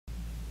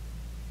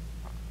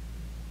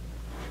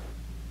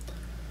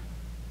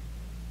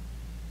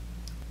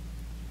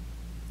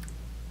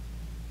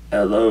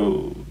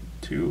Hello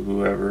to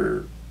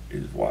whoever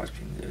is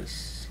watching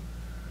this.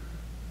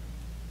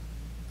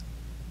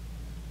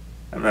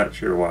 I'm not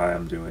sure why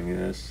I'm doing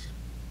this,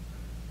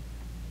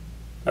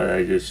 but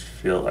I just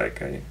feel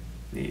like I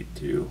need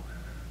to.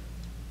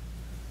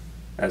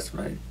 That's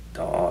my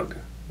dog,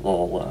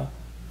 Lola.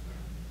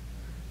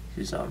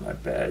 She's on my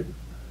bed,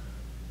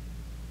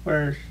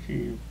 where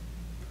she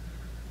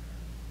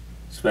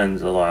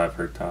spends a lot of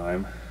her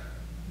time.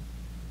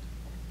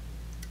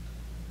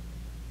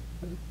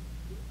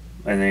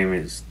 My name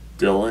is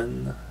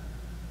Dylan.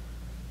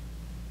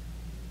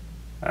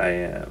 I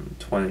am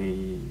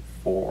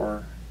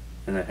 24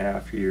 and a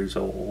half years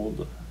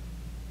old.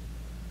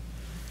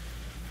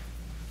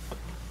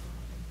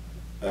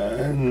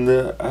 And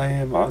I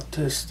am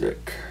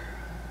autistic.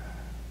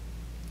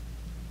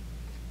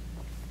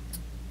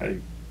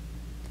 I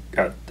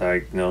got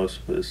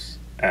diagnosed with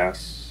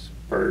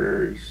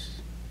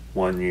Asperger's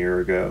 1 year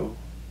ago.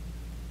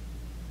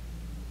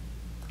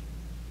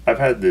 I've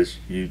had this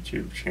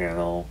YouTube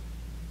channel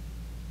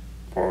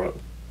for,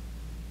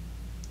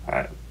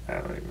 I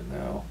don't even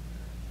know,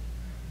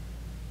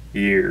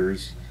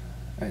 years.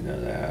 I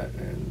know that,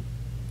 and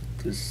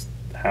just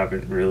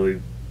haven't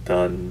really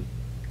done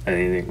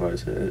anything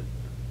with it.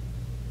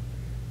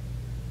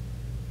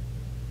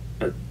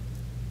 But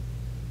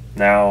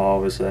now all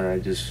of a sudden I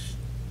just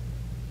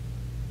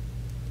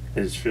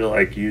feel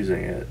like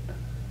using it.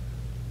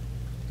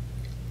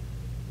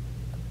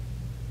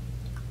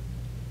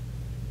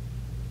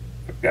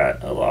 I've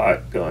got a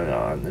lot going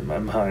on in my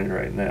mind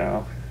right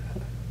now,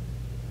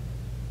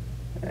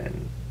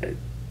 and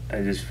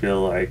I just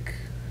feel like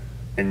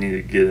I need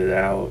to get it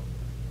out,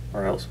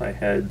 or else my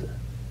head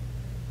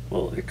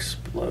will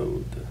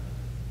explode.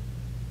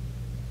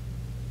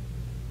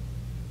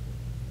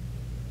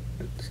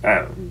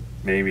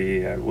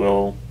 Maybe I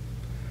will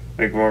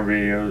make more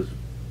videos.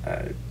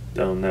 I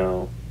don't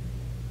know.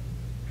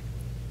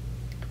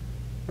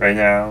 Right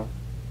now,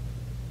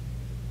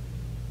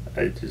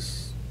 I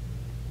just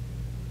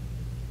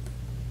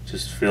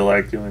feel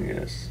like doing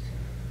this.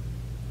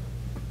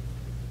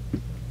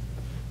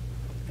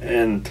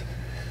 And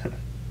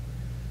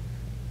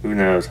who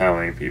knows how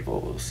many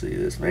people will see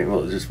this. Maybe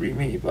it'll just be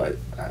me, but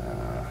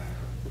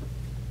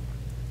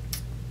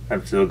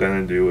I'm still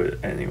gonna do it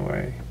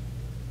anyway.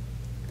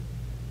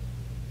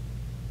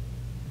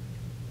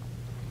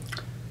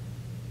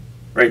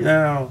 Right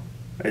now,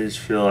 I just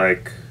feel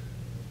like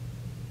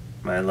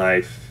my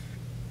life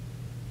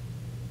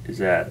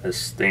is at a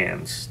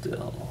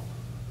standstill.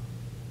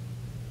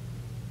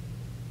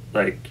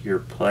 Like you're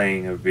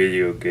playing a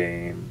video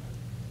game,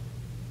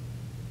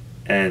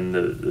 and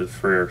the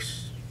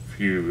first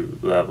few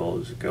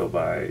levels go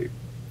by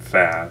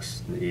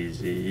fast and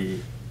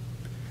easy,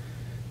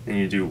 and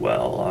you do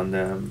well on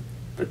them.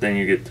 But then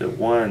you get to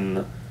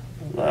one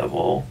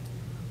level,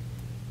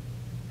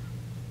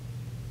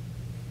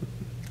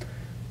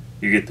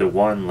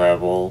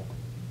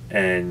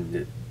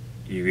 and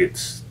you get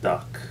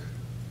stuck.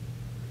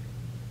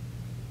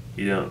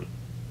 You don't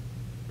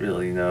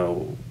really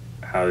know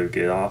how to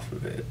get off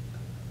of it,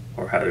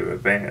 or how to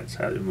advance,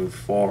 how to move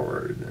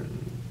forward,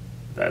 and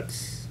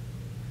that's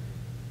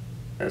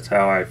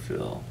how I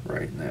feel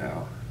right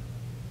now.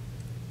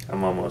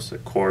 I'm almost a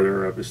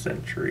quarter of a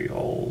century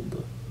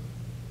old,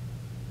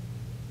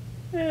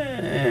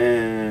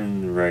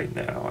 and right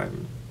now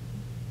I'm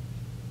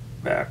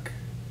back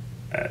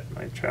at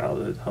my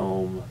childhood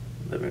home,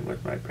 living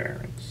with my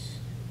parents.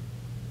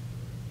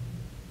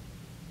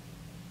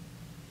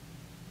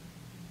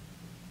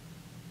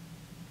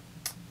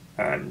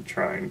 I'm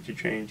trying to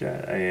change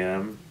that. I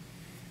am.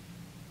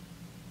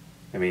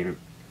 I mean,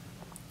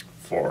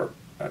 for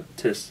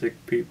autistic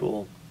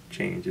people,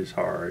 change is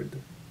hard.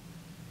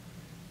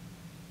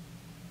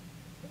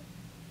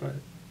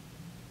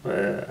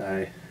 But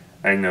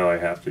I know I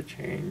have to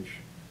change.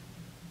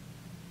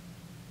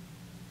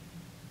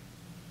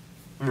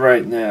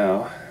 Right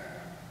now,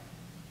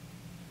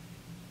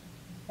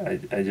 I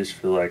just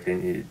feel like I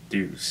need to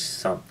do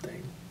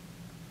something.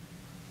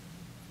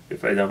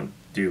 If I don't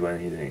do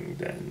anything,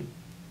 then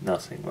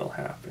nothing will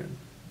happen.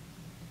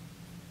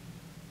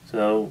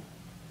 So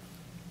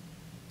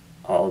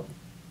I'll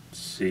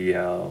see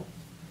how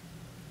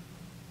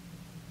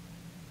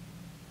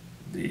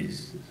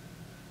this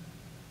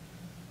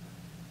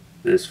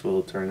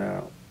will turn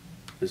out.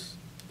 Just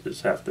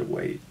have to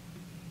wait.